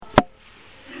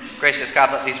Gracious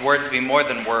God, let these words be more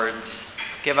than words.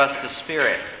 Give us the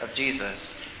Spirit of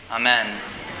Jesus. Amen.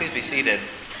 Please be seated.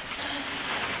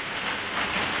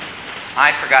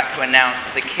 I forgot to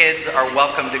announce the kids are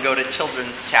welcome to go to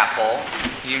Children's Chapel.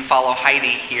 You can follow Heidi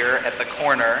here at the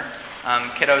corner.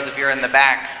 Kiddos, if you're in the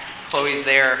back, Chloe's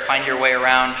there. Find your way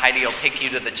around. Heidi will take you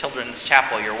to the Children's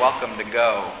Chapel. You're welcome to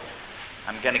go.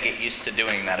 I'm going to get used to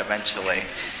doing that eventually.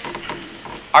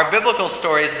 Our biblical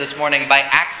stories this morning, by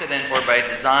accident or by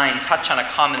design, touch on a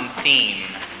common theme: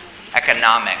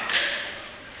 economics.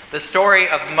 The story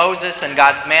of Moses and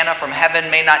God's manna from heaven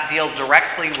may not deal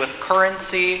directly with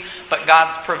currency, but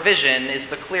God's provision is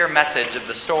the clear message of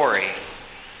the story.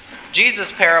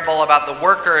 Jesus' parable about the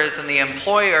workers and the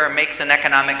employer makes an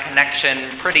economic connection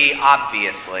pretty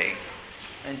obviously.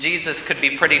 And Jesus could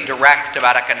be pretty direct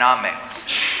about economics.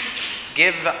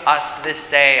 Give us this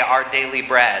day our daily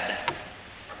bread.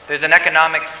 There's an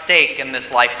economic stake in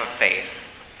this life of faith.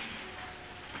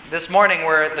 This morning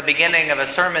we're at the beginning of a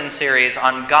sermon series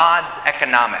on God's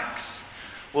economics.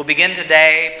 We'll begin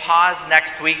today, pause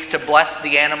next week to bless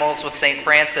the animals with St.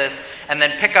 Francis, and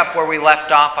then pick up where we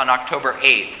left off on October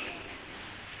 8th.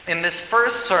 In this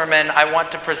first sermon, I want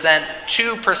to present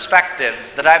two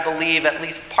perspectives that I believe at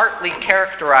least partly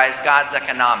characterize God's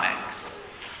economics: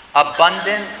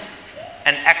 abundance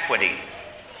and equity.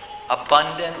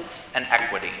 Abundance and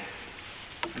equity.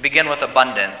 We begin with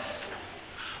abundance.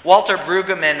 Walter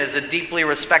Brueggemann is a deeply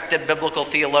respected biblical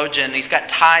theologian. He's got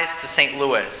ties to St.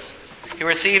 Louis. He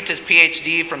received his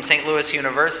PhD from St. Louis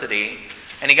University,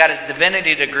 and he got his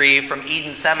divinity degree from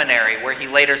Eden Seminary, where he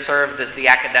later served as the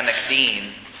academic dean.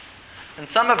 And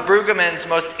some of Brueggemann's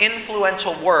most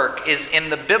influential work is in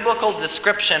the biblical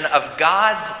description of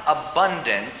God's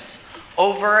abundance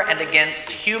over and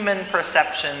against human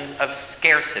perceptions of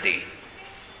scarcity.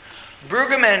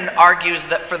 Brueggemann argues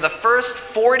that for the first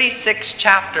 46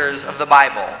 chapters of the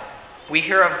Bible, we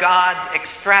hear of God's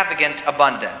extravagant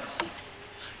abundance.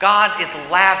 God is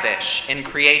lavish in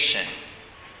creation.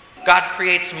 God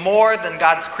creates more than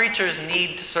God's creatures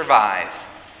need to survive.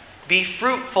 Be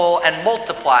fruitful and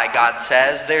multiply, God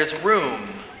says. There's room.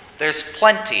 There's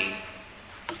plenty.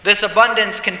 This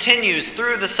abundance continues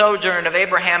through the sojourn of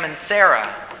Abraham and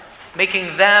Sarah,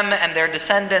 making them and their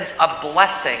descendants a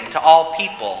blessing to all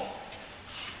people.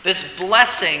 This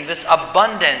blessing, this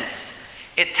abundance,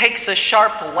 it takes a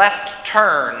sharp left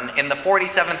turn in the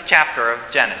 47th chapter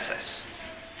of Genesis.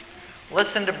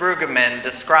 Listen to Brueggemann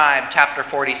describe chapter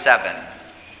 47.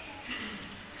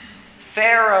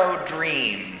 Pharaoh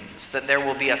dreams that there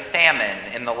will be a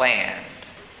famine in the land.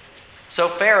 So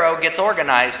Pharaoh gets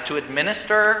organized to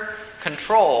administer,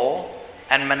 control,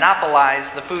 and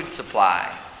monopolize the food supply.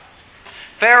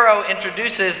 Pharaoh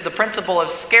introduces the principle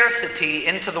of scarcity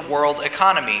into the world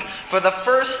economy. For the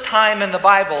first time in the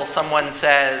Bible, someone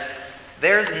says,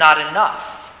 "There's not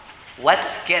enough.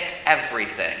 Let's get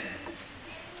everything."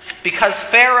 Because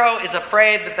Pharaoh is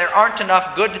afraid that there aren't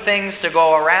enough good things to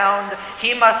go around,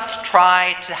 he must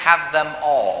try to have them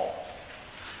all.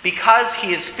 Because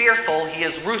he is fearful, he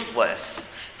is ruthless.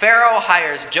 Pharaoh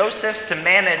hires Joseph to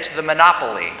manage the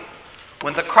monopoly.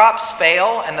 When the crops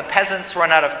fail and the peasants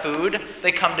run out of food,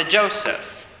 they come to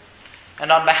Joseph.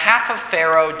 And on behalf of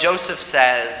Pharaoh, Joseph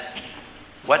says,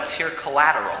 "What's your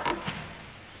collateral?"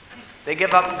 They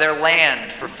give up their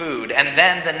land for food, and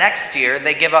then the next year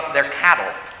they give up their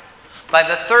cattle. By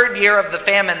the third year of the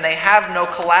famine, they have no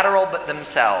collateral but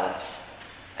themselves.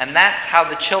 And that's how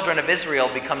the children of Israel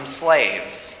become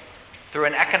slaves, through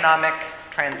an economic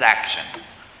transaction.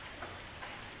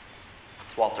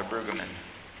 It's Walter Brueggemann.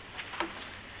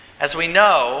 As we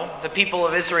know, the people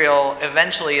of Israel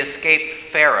eventually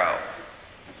escaped Pharaoh.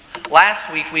 Last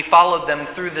week we followed them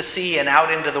through the sea and out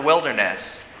into the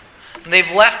wilderness. And they've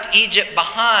left Egypt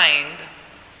behind,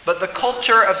 but the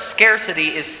culture of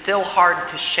scarcity is still hard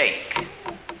to shake.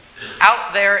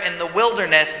 Out there in the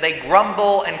wilderness, they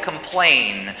grumble and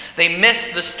complain. They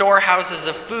miss the storehouses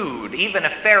of food, even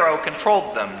if Pharaoh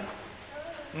controlled them.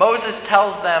 Moses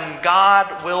tells them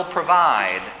God will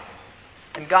provide,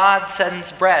 and God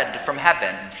sends bread from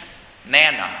heaven,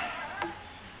 manna.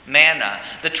 Manna.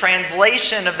 The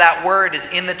translation of that word is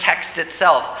in the text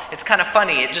itself. It's kind of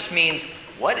funny. It just means,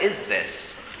 what is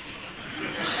this?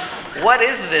 What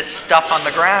is this stuff on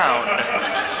the ground?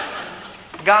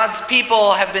 God's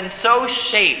people have been so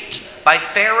shaped by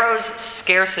Pharaoh's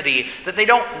scarcity that they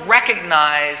don't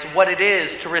recognize what it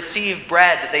is to receive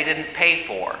bread that they didn't pay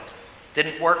for,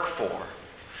 didn't work for,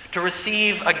 to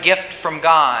receive a gift from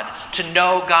God, to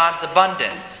know God's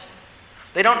abundance.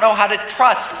 They don't know how to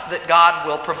trust that God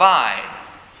will provide.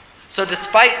 So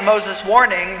despite Moses'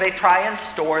 warning, they try and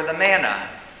store the manna.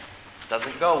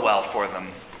 Doesn't go well for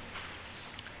them.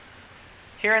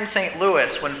 Here in St.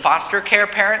 Louis, when foster care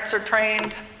parents are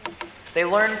trained, they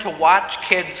learn to watch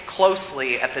kids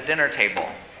closely at the dinner table.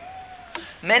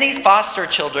 Many foster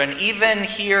children, even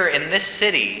here in this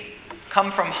city,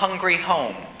 come from hungry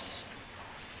homes.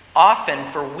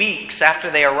 Often, for weeks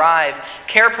after they arrive,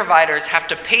 care providers have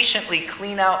to patiently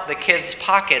clean out the kids'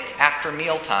 pockets after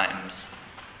meal times.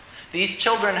 These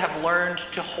children have learned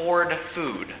to hoard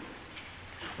food.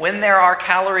 When there are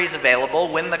calories available,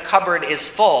 when the cupboard is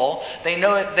full, they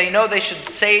know they should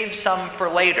save some for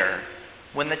later,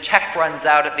 when the check runs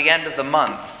out at the end of the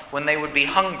month, when they would be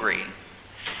hungry.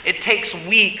 It takes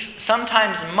weeks,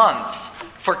 sometimes months,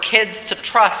 for kids to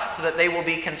trust that they will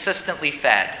be consistently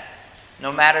fed,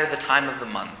 no matter the time of the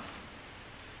month.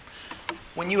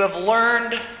 When you have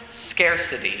learned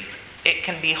scarcity, it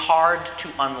can be hard to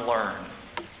unlearn.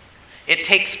 It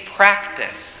takes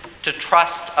practice to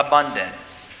trust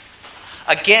abundance.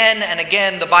 Again and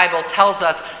again, the Bible tells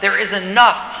us there is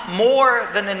enough, more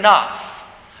than enough.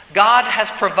 God has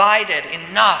provided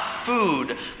enough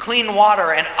food, clean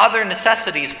water, and other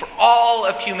necessities for all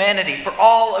of humanity, for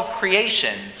all of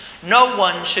creation. No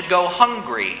one should go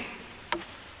hungry.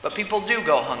 But people do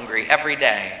go hungry every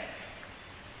day.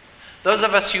 Those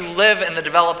of us who live in the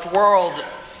developed world,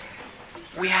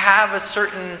 we have a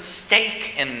certain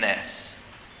stake in this.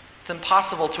 It's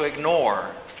impossible to ignore.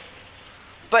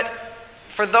 But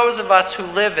for those of us who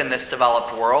live in this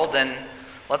developed world, and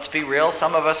let's be real,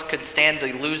 some of us could stand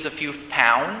to lose a few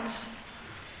pounds,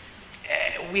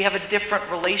 we have a different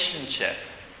relationship.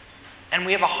 And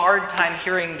we have a hard time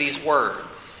hearing these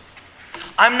words.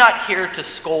 I'm not here to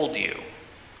scold you.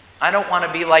 I don't want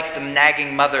to be like the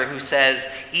nagging mother who says,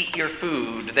 eat your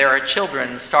food, there are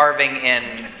children starving in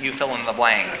you fill in the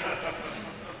blank.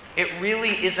 It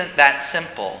really isn't that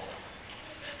simple.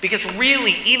 Because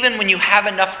really, even when you have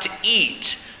enough to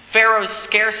eat, Pharaoh's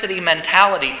scarcity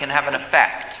mentality can have an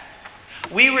effect.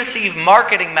 We receive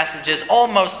marketing messages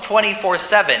almost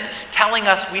 24/7 telling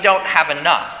us we don't have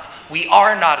enough. We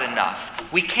are not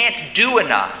enough. We can't do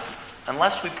enough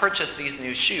unless we purchase these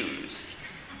new shoes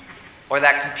or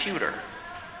that computer.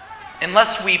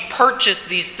 Unless we purchase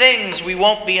these things, we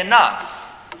won't be enough.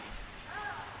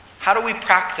 How do we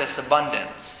practice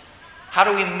abundance? How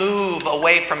do we move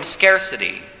away from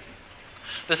scarcity?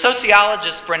 The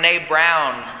sociologist Brené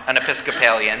Brown, an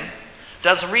Episcopalian,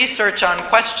 does research on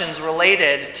questions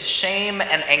related to shame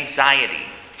and anxiety.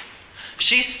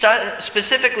 She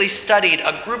specifically studied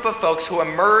a group of folks who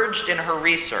emerged in her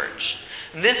research.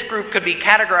 This group could be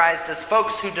categorized as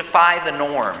folks who defy the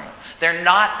norm. They're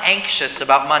not anxious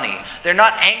about money. They're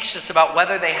not anxious about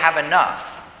whether they have enough.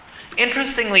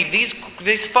 Interestingly,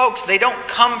 these folks, they don't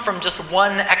come from just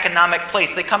one economic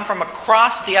place. They come from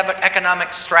across the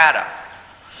economic strata.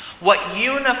 What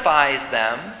unifies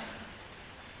them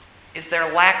is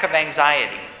their lack of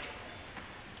anxiety.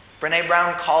 Brené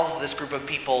Brown calls this group of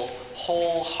people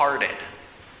wholehearted.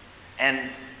 And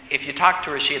if you talk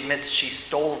to her, she admits she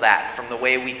stole that from the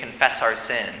way we confess our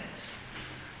sins.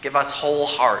 Give us whole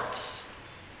hearts.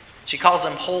 She calls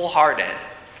them wholehearted.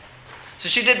 So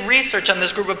she did research on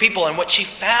this group of people, and what she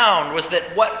found was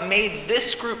that what made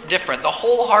this group different, the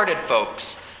wholehearted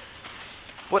folks,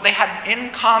 what they had in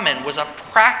common was a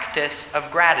practice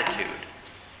of gratitude.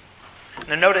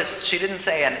 Now notice, she didn't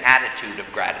say an attitude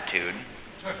of gratitude,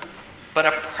 but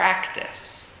a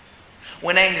practice.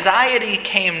 When anxiety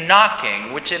came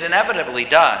knocking, which it inevitably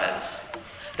does,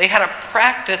 they had a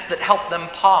practice that helped them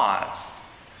pause,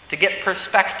 to get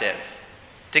perspective,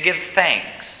 to give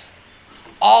thanks.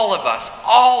 All of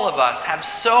us have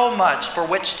so much for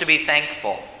which to be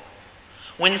thankful.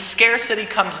 When scarcity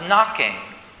comes knocking,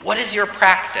 what is your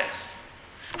practice?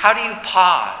 How do you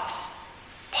pause?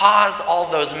 Pause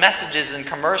all those messages and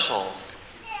commercials.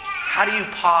 How do you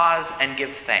pause and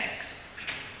give thanks?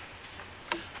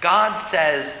 God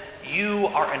says, you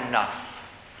are enough.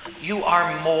 You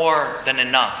are more than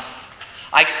enough.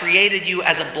 I created you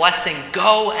as a blessing.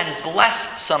 Go and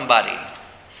bless somebody.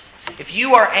 If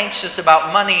you are anxious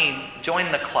about money,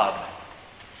 join the club.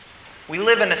 We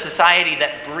live in a society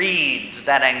that breeds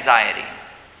that anxiety,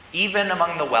 even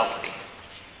among the wealthy.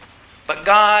 But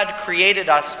God created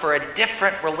us for a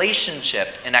different relationship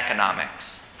in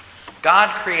economics.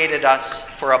 God created us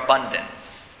for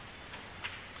abundance.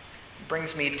 It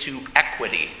brings me to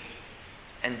equity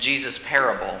and Jesus'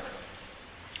 parable.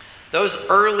 Those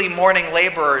early morning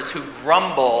laborers who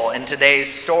grumble in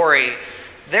today's story,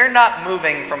 they're not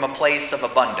moving from a place of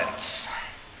abundance.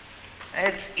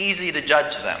 It's easy to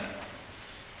judge them.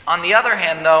 On the other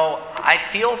hand, though, I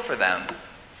feel for them.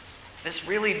 This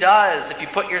really does, if you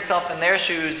put yourself in their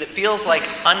shoes, it feels like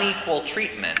unequal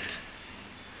treatment.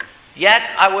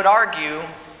 Yet, I would argue,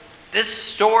 This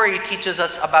story teaches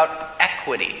us about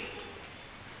equity.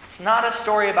 It's not a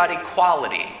story about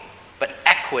equality, but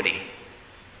equity.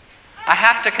 I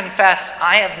have to confess,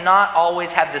 I have not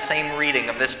always had the same reading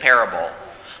of this parable.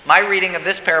 My reading of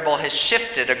this parable has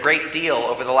shifted a great deal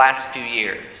over the last few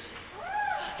years.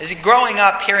 As growing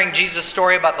up, hearing Jesus'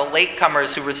 story about the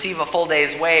latecomers who receive a full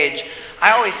day's wage,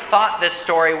 I always thought this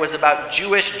story was about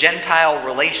Jewish-Gentile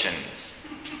relations.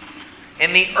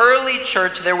 In the early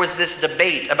church, there was this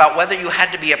debate about whether you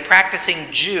had to be a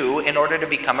practicing Jew in order to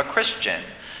become a Christian.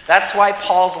 That's why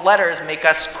Paul's letters make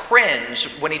us cringe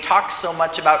when he talks so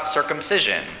much about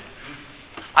circumcision.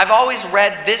 I've always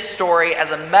read this story as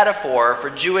a metaphor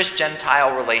for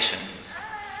Jewish-Gentile relations.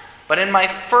 But in my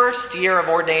first year of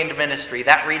ordained ministry,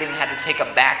 that reading had to take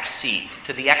a back seat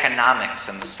to the economics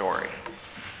in the story.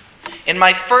 In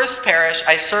my first parish,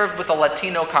 I served with a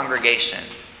Latino congregation.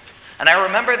 And I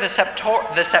remember the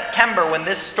September when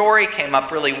this story came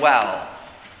up really well.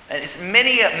 And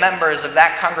many members of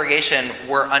that congregation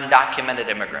were undocumented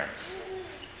immigrants.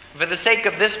 For the sake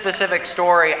of this specific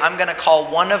story, I'm going to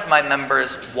call one of my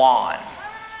members Juan.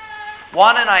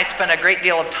 Juan and I spent a great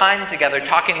deal of time together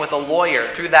talking with a lawyer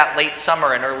through that late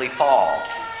summer and early fall.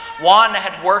 Juan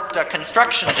had worked a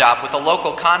construction job with a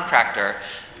local contractor,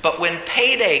 but when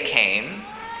payday came,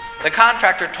 the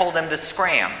contractor told him to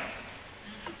scram.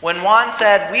 When Juan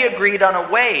said, "We agreed on a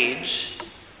wage,"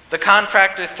 the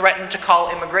contractor threatened to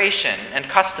call immigration and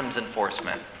customs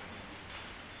enforcement.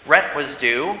 Rent was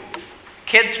due.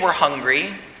 Kids were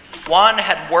hungry. Juan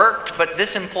had worked, but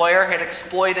this employer had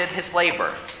exploited his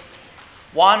labor.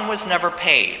 Juan was never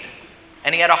paid,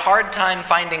 and he had a hard time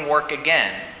finding work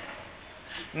again.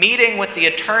 Meeting with the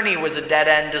attorney was a dead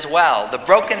end as well. The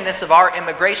brokenness of our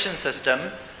immigration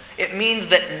system, it means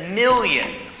that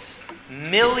millions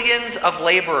of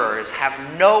laborers have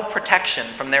no protection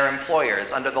from their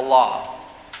employers under the law.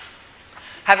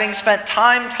 Having spent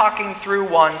time talking through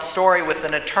Juan's story with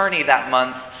an attorney that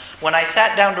month, when I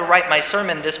sat down to write my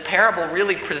sermon, this parable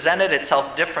really presented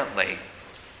itself differently.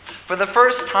 For the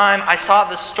first time, I saw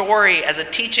the story as a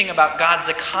teaching about God's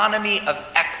economy of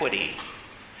equity.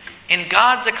 In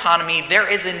God's economy, there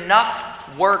is enough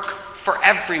work for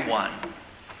everyone.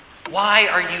 "Why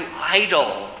are you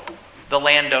idle?" the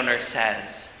landowner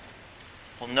says.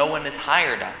 "Well, no one has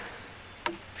hired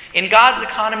us." In God's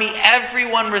economy,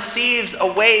 everyone receives a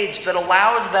wage that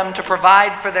allows them to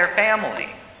provide for their family.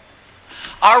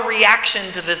 Our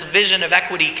reaction to this vision of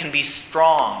equity can be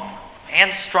strong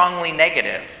and strongly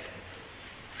negative.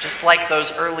 Just like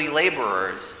those early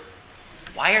laborers,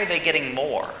 why are they getting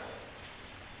more?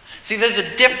 See, there's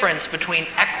a difference between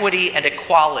equity and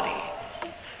equality.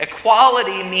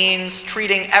 Equality means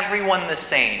treating everyone the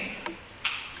same.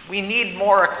 We need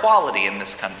more equality in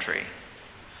this country.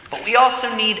 But we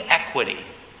also need equity.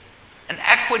 And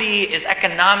equity is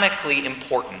economically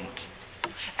important.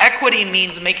 Equity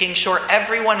means making sure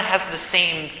everyone has the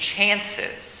same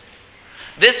chances.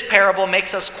 This parable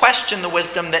makes us question the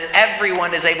wisdom that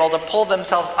everyone is able to pull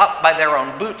themselves up by their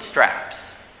own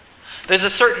bootstraps. There's a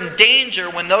certain danger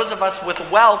when those of us with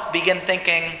wealth begin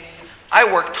thinking, "I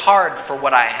worked hard for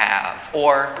what I have,"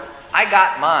 or "I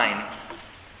got mine."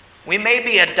 We may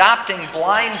be adopting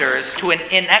blinders to an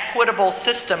inequitable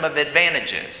system of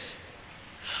advantages.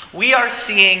 We are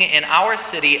seeing in our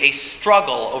city a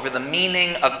struggle over the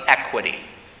meaning of equity.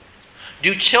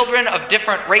 Do children of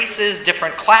different races,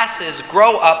 different classes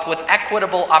grow up with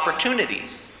equitable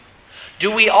opportunities? Do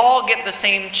we all get the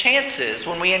same chances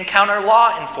when we encounter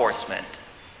law enforcement?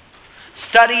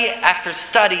 Study after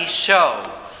study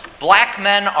show black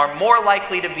men are more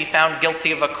likely to be found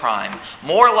guilty of a crime,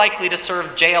 more likely to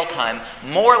serve jail time,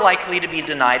 more likely to be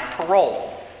denied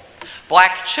parole.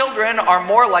 Black children are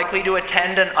more likely to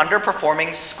attend an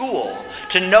underperforming school,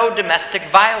 to know domestic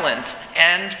violence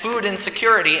and food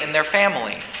insecurity in their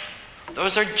family.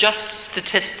 Those are just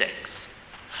statistics.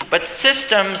 But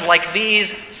systems like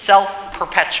these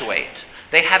self-perpetuate.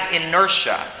 They have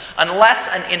inertia. Unless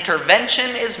an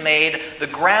intervention is made, the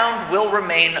ground will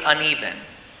remain uneven.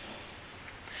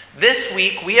 This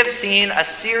week, we have seen a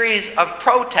series of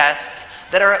protests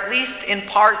that are at least in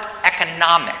part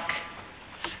economic.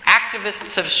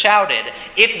 Activists have shouted,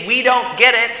 "If we don't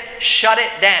get it, shut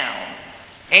it down."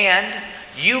 And,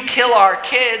 "You kill our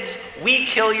kids, we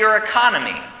kill your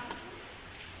economy."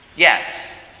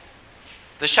 Yes,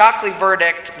 the Shockley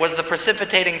verdict was the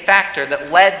precipitating factor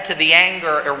that led to the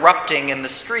anger erupting in the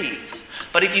streets.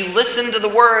 But if you listen to the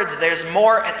words, there's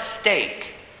more at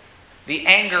stake. The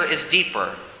anger is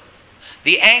deeper.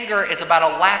 The anger is about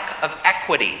a lack of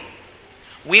equity.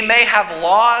 We may have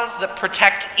laws that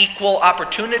protect equal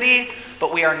opportunity,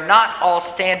 but we are not all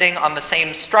standing on the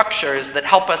same structures that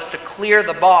help us to clear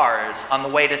the bars on the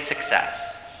way to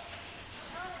success.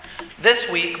 This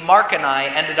week, Mark and I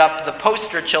ended up the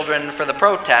poster children for the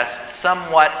protest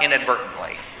somewhat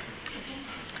inadvertently.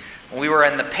 We were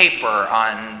in the paper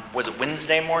on, was it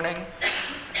Wednesday morning?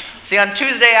 See, on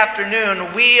Tuesday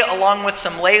afternoon, we, along with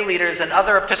some lay leaders and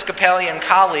other Episcopalian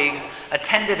colleagues,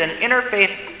 attended an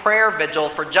interfaith prayer vigil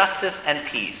for justice and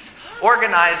peace,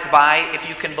 organized by, if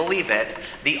you can believe it,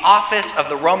 the Office of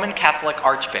the Roman Catholic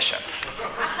Archbishop.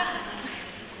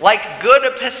 Like good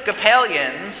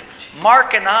Episcopalians,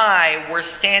 Mark and I were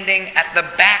standing at the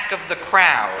back of the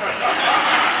crowd.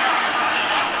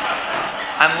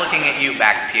 I'm looking at you,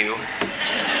 back pew.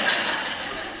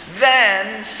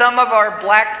 Then, some of our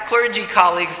black clergy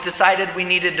colleagues decided we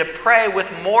needed to pray with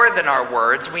more than our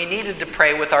words. We needed to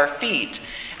pray with our feet.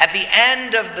 At the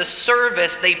end of the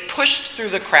service, they pushed through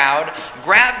the crowd,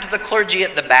 grabbed the clergy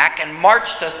at the back, and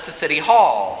marched us to City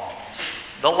Hall.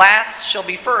 The last shall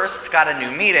be first got a new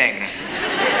meeting.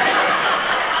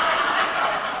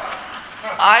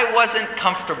 I wasn't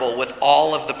comfortable with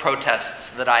all of the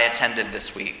protests that I attended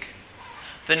this week.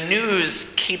 The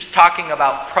news keeps talking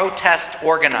about protest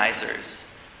organizers.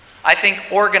 I think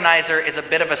organizer is a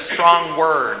bit of a strong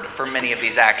word for many of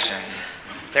these actions.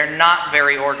 They're not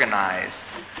very organized.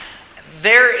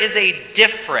 There is a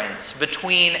difference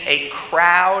between a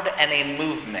crowd and a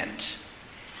movement.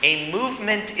 A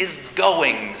movement is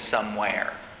going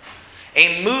somewhere.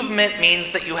 A movement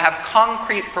means that you have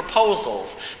concrete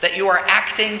proposals, that you are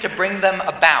acting to bring them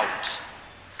about.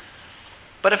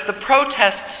 But if the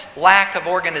protest's lack of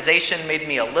organization made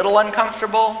me a little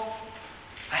uncomfortable,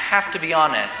 I have to be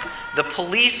honest, the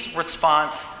police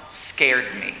response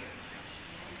scared me.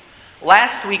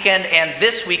 Last weekend and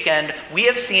this weekend, we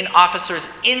have seen officers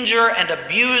injure and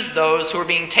abuse those who are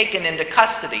being taken into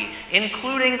custody,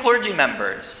 including clergy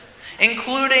members,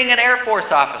 including an Air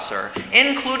Force officer,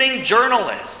 including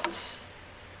journalists.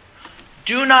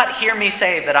 Do not hear me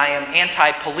say that I am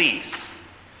anti-police.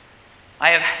 I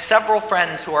have several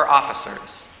friends who are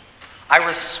officers. I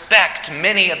respect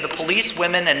many of the police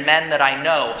women and men that I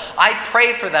know. I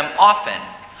pray for them often.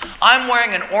 I'm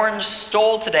wearing an orange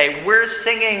stole today. We're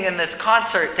singing in this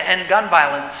concert to end gun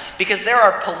violence because there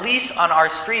are police on our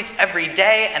streets every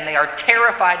day and they are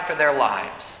terrified for their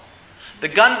lives. The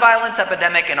gun violence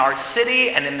epidemic in our city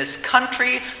and in this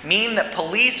country mean that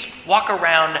police walk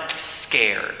around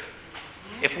scared.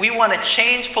 If we want to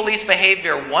change police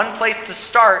behavior, one place to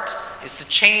start is to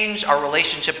change our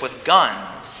relationship with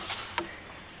guns.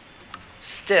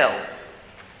 Still,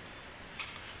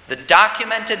 the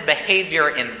documented behavior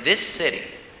in this city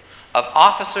of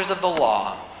officers of the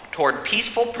law toward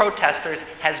peaceful protesters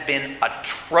has been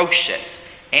atrocious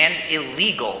and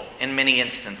illegal in many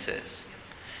instances.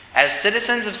 As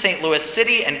citizens of St. Louis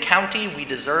City and County, we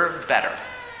deserve better.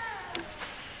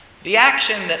 The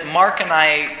action that Mark and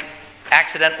I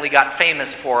accidentally got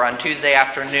famous for on Tuesday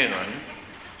afternoon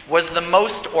was the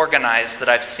most organized that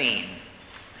I've seen.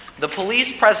 The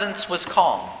police presence was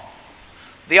calm.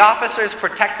 The officers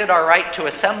protected our right to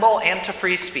assemble and to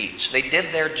free speech. They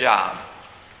did their job.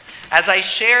 As I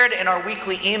shared in our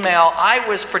weekly email, I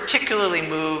was particularly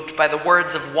moved by the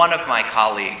words of one of my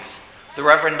colleagues, the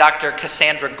Reverend Dr.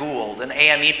 Cassandra Gould, an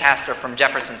AME pastor from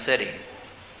Jefferson City.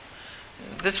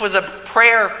 This was a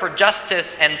prayer for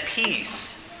justice and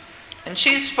peace, and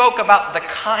she spoke about the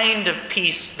kind of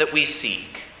peace that we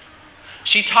seek.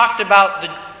 She talked about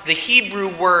the Hebrew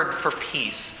word for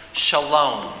peace,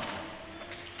 shalom.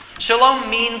 Shalom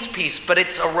means peace, but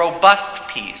it's a robust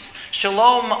peace.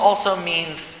 Shalom also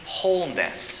means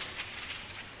wholeness.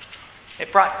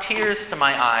 It brought tears to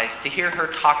my eyes to hear her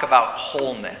talk about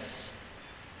wholeness.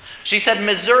 She said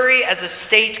Missouri as a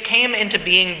state came into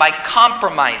being by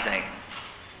compromising.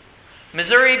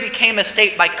 Missouri became a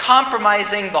state by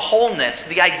compromising the wholeness,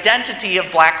 the identity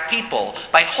of black people,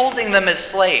 by holding them as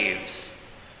slaves.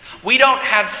 We don't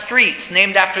have streets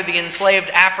named after the enslaved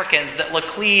Africans that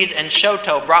Laclede and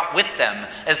Choteau brought with them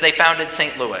as they founded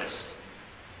St. Louis.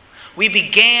 We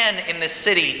began in this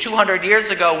city 200 years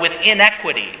ago with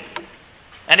inequity.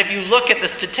 And if you look at the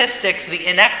statistics, the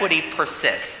inequity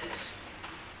persists.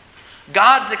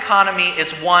 God's economy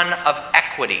is one of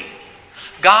equity.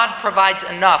 God provides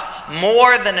enough,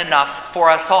 more than enough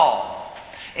for us all.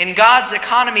 In God's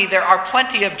economy, there are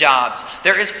plenty of jobs.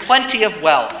 There is plenty of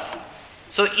wealth.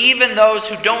 So even those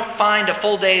who don't find a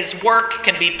full day's work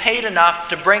can be paid enough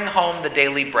to bring home the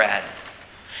daily bread.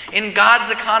 In God's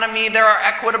economy, there are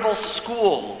equitable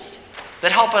schools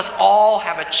that help us all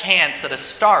have a chance at a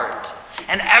start,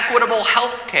 and equitable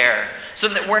health care so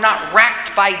that we're not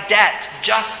racked by debt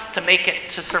just to make it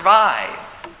to survive.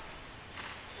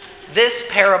 this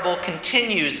parable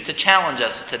continues to challenge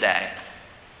us today.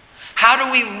 How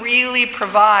do we really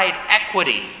provide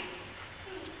equity?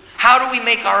 How do we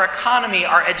make our economy,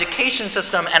 our education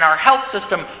system, and our health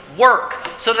system work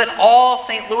so that all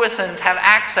St. Louisans have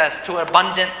access to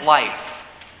abundant life?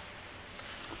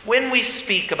 When we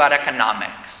speak about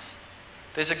economics,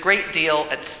 there's a great deal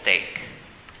at stake.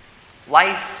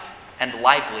 Life and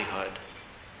livelihood.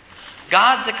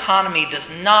 God's economy does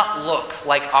not look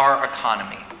like our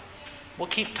economy. We'll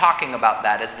keep talking about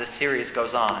that as this series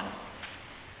goes on.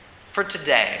 For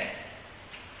today,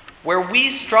 where we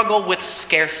struggle with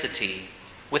scarcity,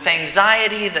 with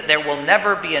anxiety that there will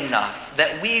never be enough,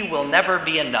 that we will never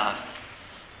be enough,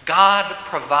 God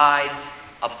provides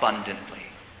abundantly.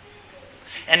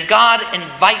 And God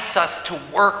invites us to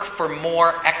work for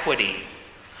more equity,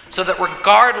 so that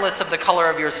regardless of the color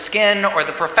of your skin or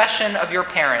the profession of your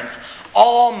parents,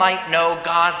 all might know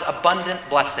God's abundant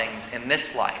blessings in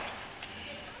this life.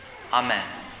 Amen.